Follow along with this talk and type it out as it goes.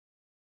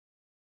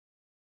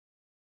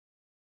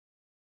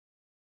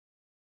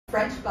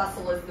French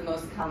bustle is the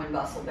most common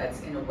bustle that's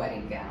in a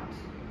wedding gown.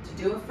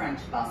 To do a French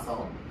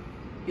bustle,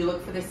 you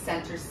look for the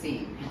center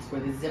seam. That's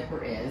where the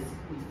zipper is.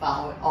 You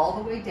follow it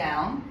all the way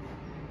down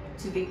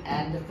to the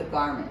end of the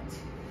garment.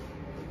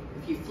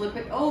 If you flip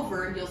it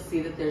over, you'll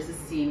see that there's a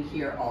seam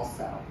here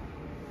also.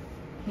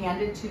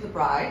 Handed to the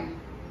bride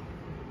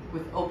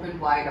with open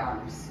wide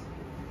arms.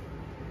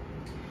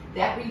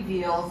 That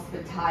reveals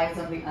the ties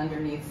on the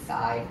underneath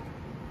side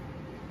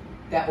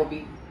that will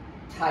be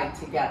tied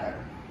together.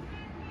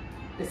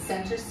 The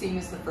center seam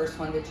is the first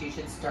one that you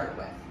should start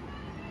with.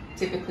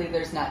 Typically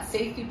there's not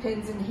safety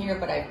pins in here,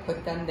 but I've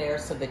put them there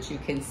so that you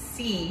can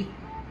see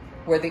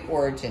where the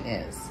origin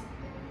is.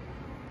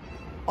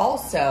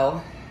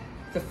 Also,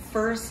 the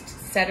first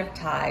set of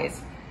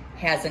ties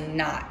has a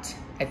knot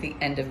at the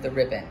end of the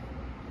ribbon.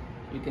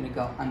 You're gonna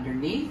go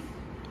underneath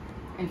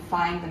and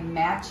find the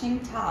matching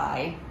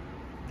tie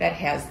that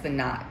has the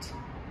knot.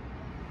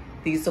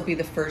 These will be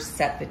the first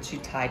set that you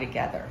tie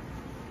together.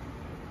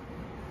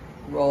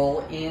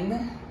 Roll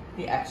in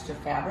the extra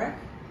fabric.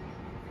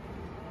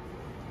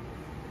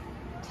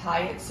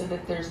 Tie it so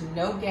that there's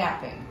no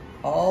gapping,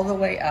 all the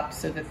way up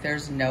so that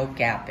there's no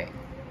gapping.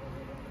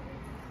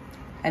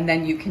 And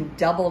then you can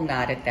double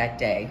knot it that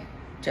day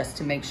just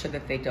to make sure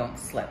that they don't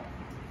slip.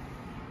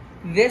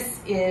 This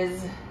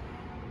is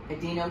a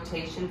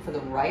denotation for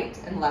the right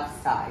and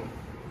left side.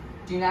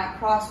 Do not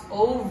cross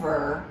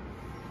over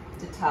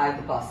to tie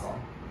the bustle.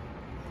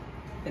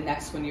 The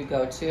next one you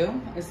go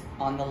to is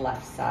on the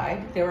left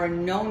side. There are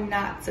no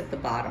knots at the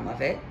bottom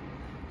of it,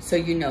 so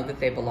you know that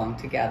they belong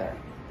together.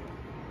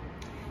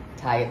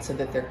 Tie it so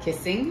that they're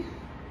kissing.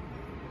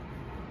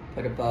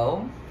 Put a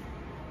bow.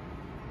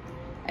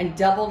 And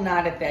double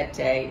knot it that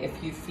day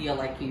if you feel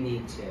like you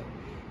need to.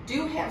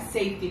 Do have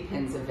safety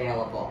pins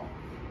available.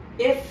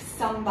 If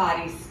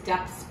somebody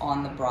steps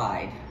on the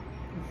bride,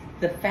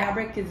 the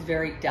fabric is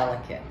very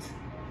delicate.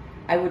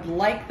 I would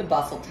like the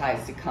bustle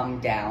ties to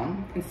come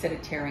down instead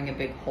of tearing a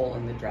big hole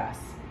in the dress.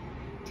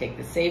 Take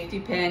the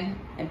safety pin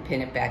and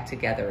pin it back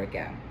together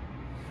again.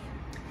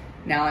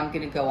 Now I'm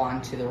going to go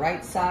on to the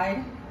right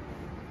side.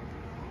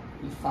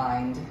 You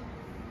find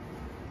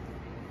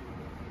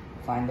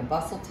the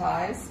bustle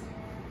ties.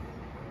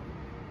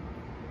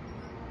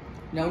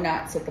 No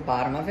knots at the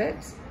bottom of it.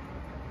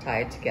 Tie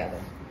it together.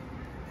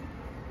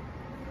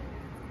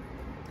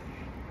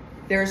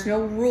 There's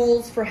no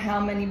rules for how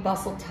many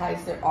bustle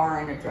ties there are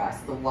in a dress.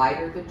 The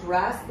wider the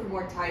dress, the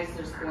more ties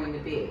there's going to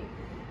be.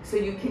 So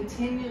you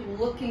continue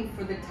looking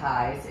for the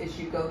ties as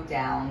you go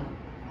down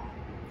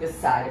the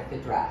side of the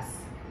dress.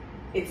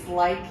 It's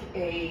like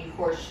a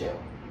horseshoe.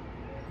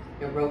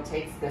 It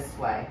rotates this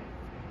way.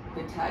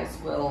 The ties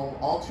will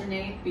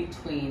alternate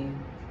between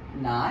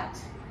knot,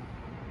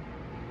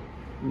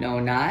 no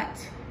knot,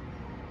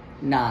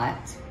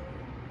 knot,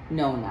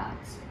 no knot.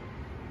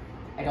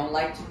 I don't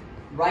like to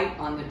write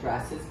on the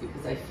dresses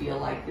because I feel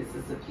like this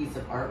is a piece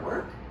of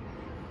artwork,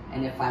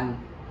 and if I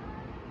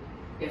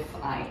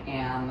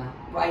am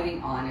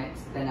writing on it,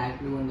 then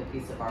I've ruined the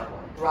piece of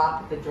artwork.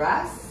 Drop the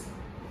dress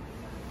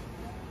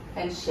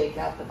and shake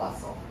out the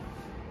bustle.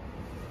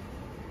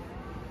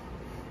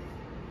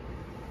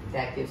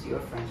 That gives you a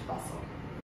French bustle.